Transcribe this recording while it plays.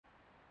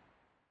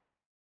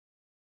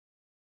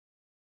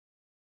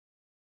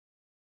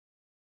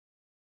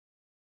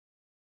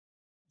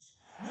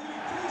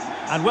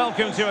and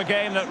welcome to a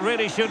game that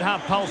really should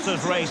have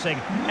pulses racing.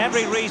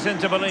 Every reason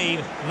to believe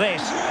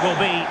this will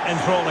be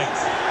enthralling.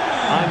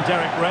 I'm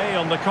Derek Ray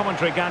on the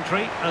commentary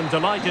gantry, and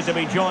delighted to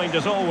be joined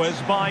as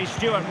always by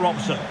Stuart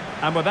Robson.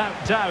 And without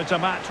doubt a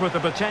match with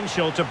the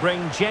potential to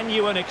bring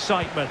genuine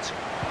excitement.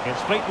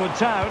 It's Fleetwood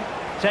Town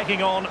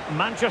taking on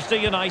Manchester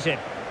United.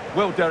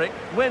 Well, Derek,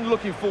 when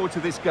looking forward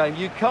to this game,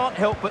 you can't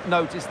help but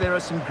notice there are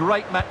some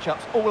great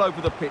matchups all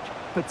over the pitch,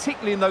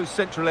 particularly in those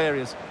central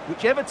areas.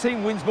 Whichever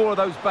team wins more of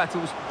those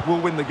battles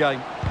will win the game.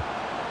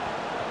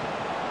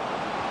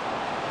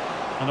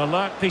 An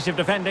alert piece of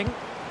defending.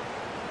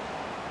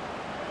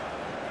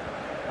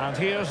 And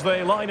here's the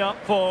lineup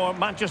for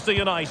Manchester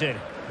United.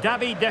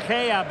 David De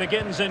Gea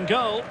begins in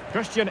goal.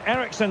 Christian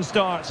Eriksen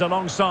starts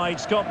alongside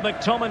Scott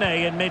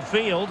McTominay in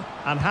midfield.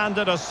 And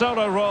handed a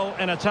solo role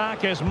in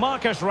attack is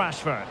Marcus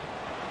Rashford.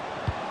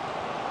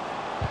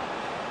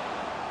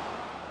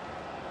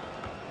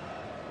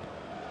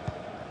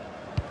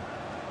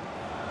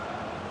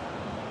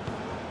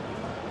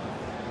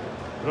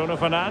 Bruno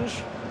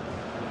Fernandes.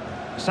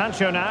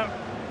 Sancho now.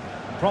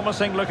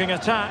 Promising looking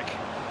attack.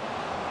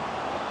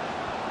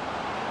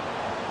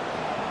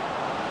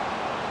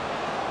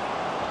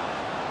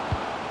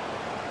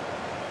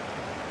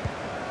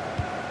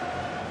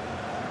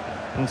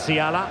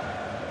 Siala.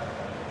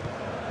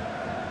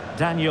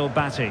 Daniel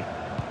Batty.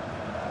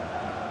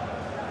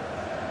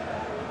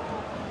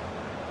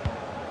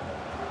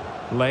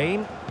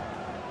 Lane.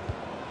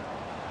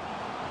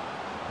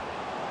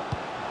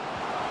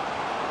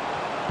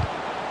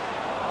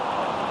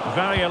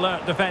 Very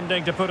alert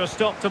defending to put a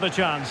stop to the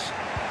chance.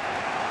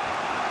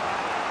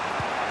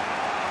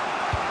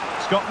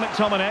 Scott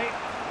McTominay.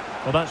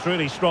 Well, that's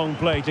really strong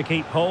play to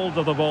keep hold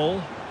of the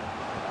ball.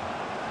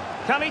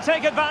 Can he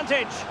take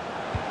advantage?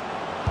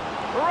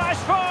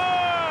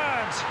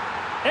 Rashford!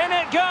 In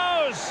it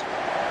goes!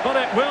 But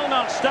it will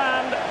not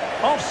stand.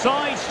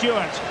 Offside,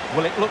 Stuart.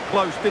 Well, it looked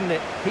close, didn't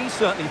it? He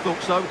certainly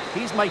thought so.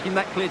 He's making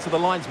that clear to the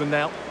linesman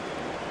now.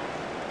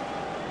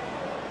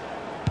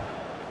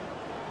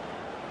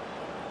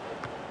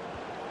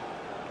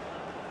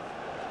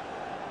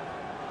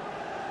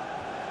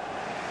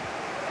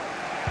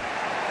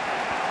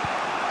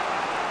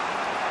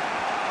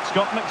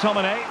 Scott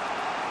McTominay.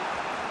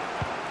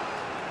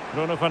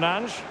 Bruno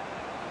Fernandes.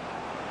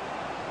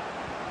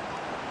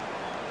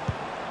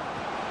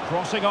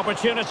 Crossing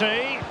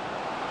opportunity.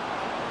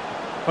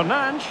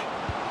 Fernandes.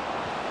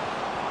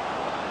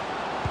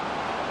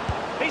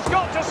 He's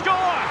got to score!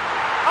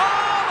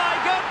 Oh my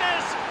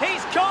goodness!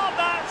 He's caught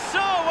that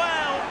so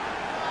well!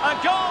 A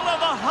goal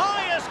of the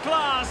highest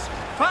class!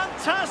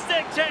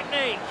 Fantastic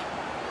technique!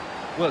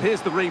 Well,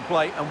 here's the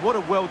replay, and what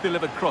a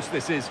well-delivered cross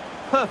this is.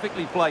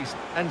 Perfectly placed,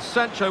 and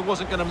Sancho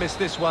wasn't going to miss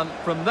this one.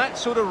 From that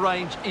sort of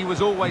range, he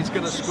was always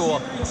going to score.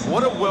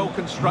 What a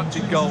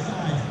well-constructed goal.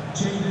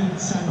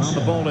 Well,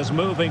 the ball is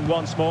moving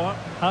once more.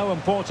 How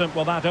important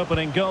will that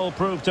opening goal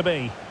prove to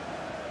be?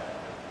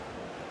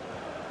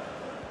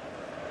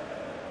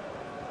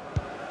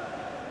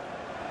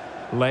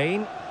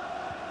 Lane.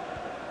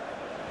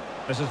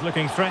 This is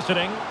looking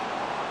threatening.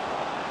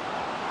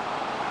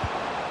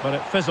 But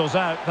it fizzles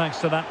out thanks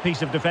to that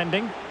piece of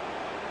defending.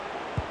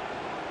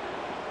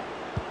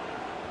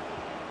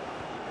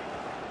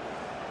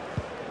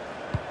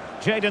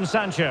 Jadon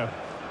Sancho.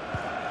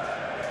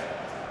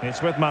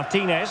 It's with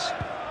Martinez.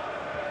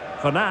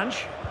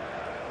 Fernandes.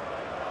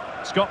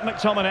 Scott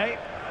McTominay.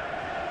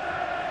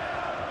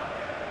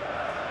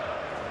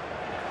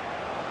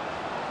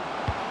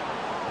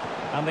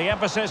 And the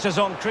emphasis is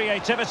on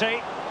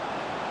creativity.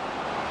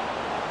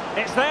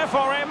 It's there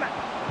for him.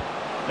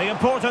 The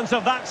importance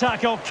of that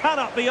tackle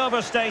cannot be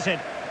overstated.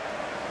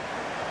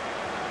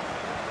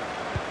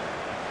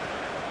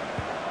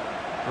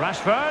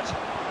 Rashford.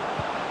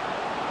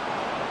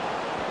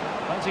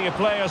 Plenty of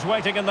players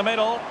waiting in the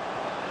middle.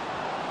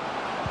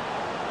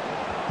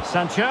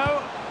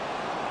 Sancho.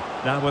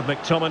 Now with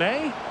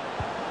McTominay.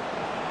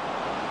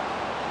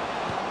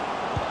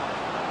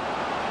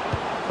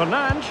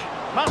 Fernandes.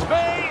 Must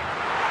be.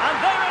 And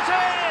there it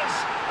is!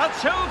 A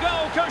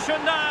two-goal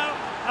cushion now.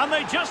 And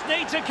they just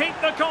need to keep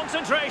the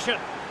concentration.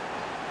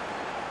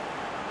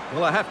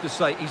 Well, I have to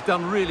say, he's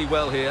done really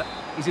well here.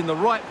 He's in the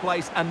right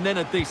place and then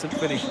a decent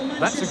finish.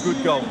 That's a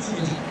good goal.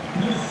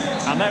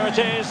 And there it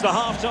is, the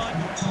half-time.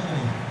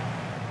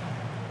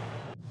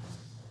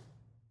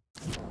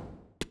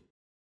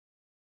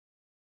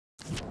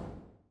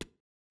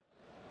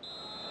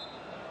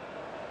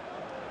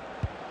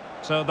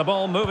 So the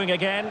ball moving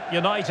again.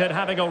 United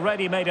having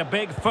already made a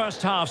big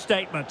first-half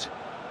statement.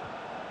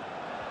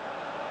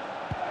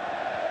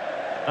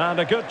 And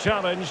a good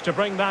challenge to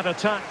bring that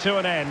attack to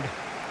an end.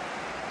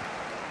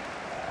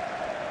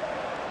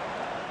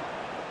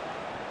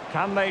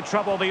 Can they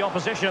trouble the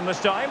opposition this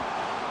time?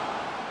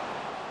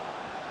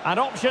 And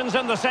options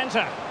in the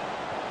centre.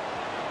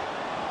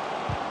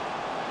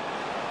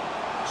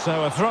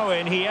 So a throw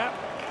in here.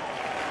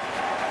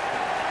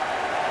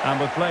 And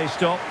with play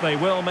stopped, they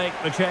will make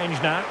the change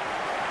now.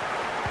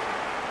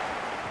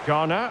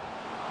 Corner.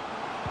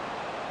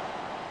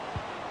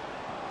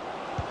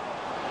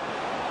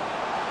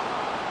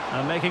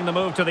 And making the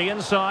move to the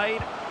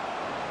inside.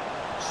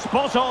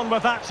 Spot on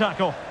with that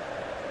tackle.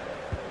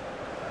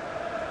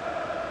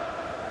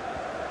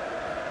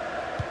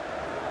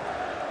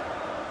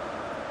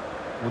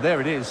 Well,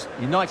 there it is.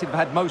 United have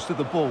had most of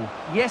the ball.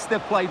 Yes,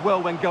 they've played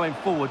well when going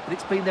forward, but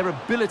it's been their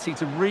ability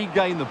to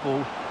regain the ball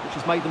which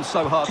has made them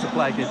so hard to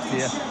play against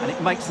here, and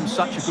it makes them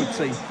such a good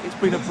team. It's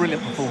been a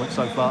brilliant performance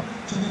so far.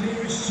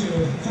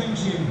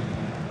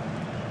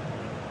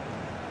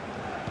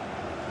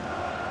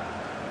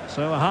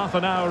 So a half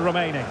an hour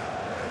remaining.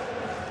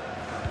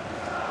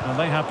 And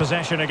they have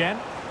possession again.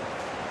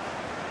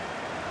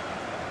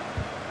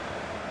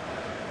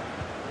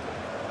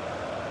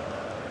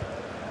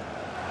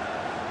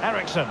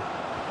 Ericsson.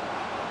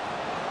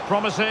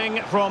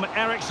 Promising from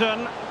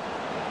Ericsson.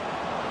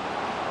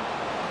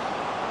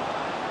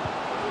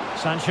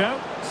 Sancho.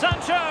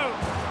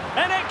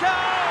 And it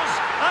goes!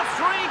 A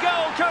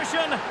 3-goal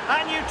cushion,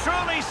 and you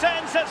truly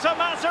sense it's a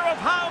matter of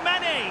how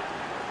many.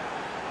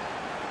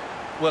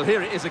 Well,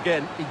 here it is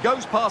again. He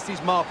goes past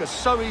his marker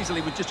so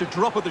easily with just a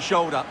drop of the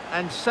shoulder,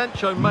 and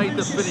Sancho made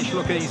the finish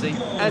look easy,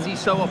 as he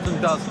so often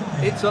does.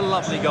 It's a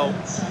lovely goal.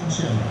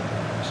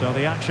 So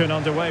the action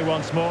underway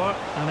once more,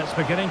 and it's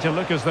beginning to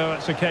look as though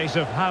it's a case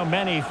of how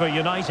many for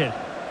United.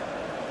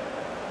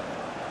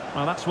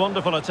 Well, that's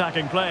wonderful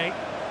attacking play.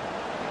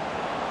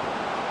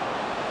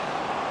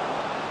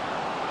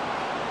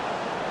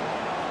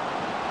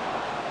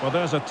 Well,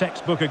 there's a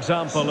textbook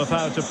example of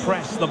how to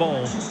press the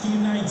ball.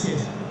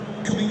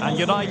 And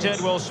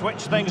United will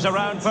switch things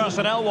around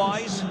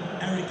personnel-wise.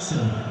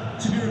 Ericsson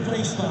to be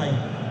replaced by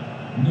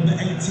number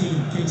 18,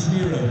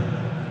 Casemiro.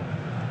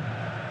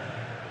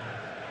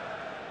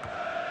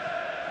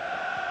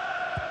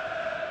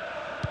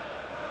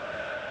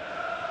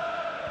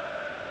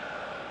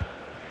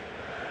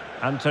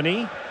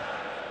 Anthony.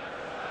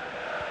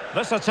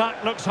 This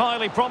attack looks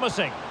highly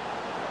promising.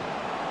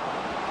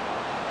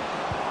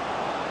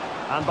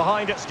 And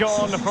behind it's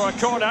gone for a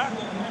corner.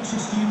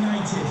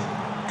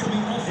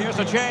 Here's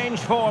a change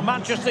for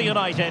Manchester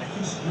United.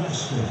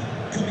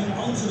 Coming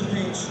onto the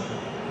pitch,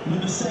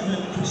 number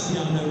 7,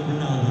 Cristiano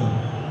Ronaldo.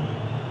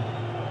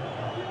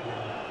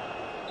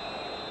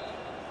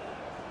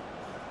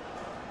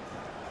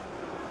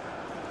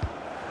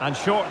 And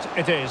short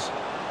it is.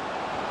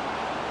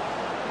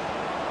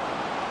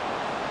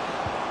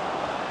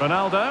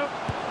 Ronaldo.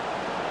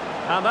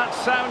 And that's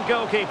sound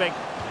goalkeeping.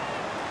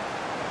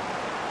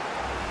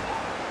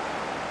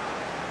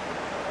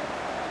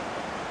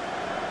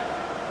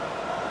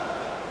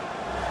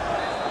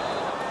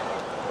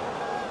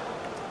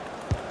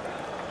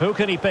 Who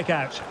can he pick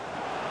out?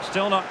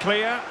 Still not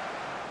clear.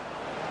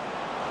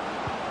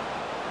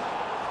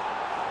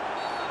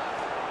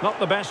 Not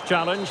the best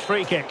challenge,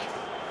 free kick.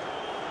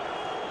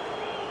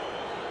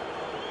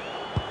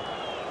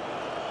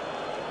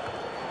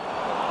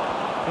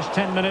 There's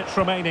 10 minutes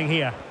remaining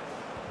here.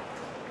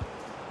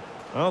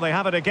 Oh, they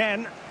have it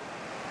again.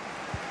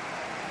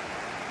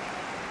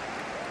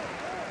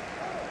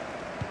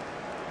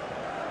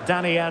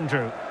 Danny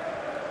Andrew.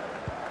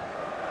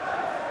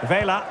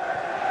 Vela.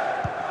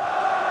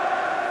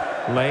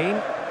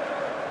 Lane.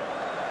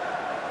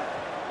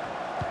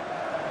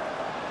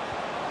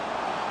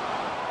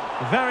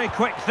 Very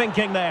quick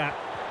thinking there.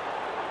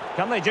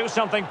 Can they do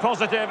something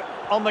positive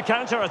on the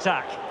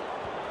counter-attack?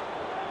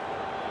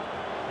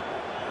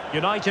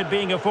 United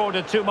being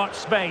afforded too much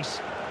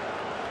space.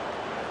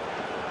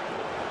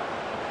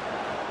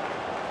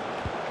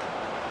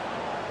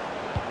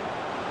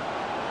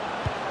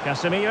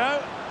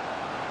 Casemiro.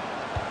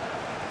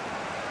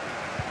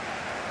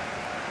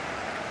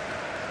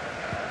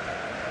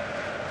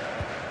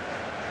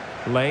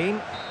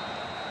 Lane.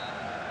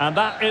 And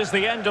that is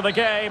the end of the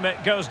game.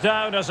 It goes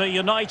down as a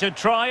United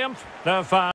triumph. Their fans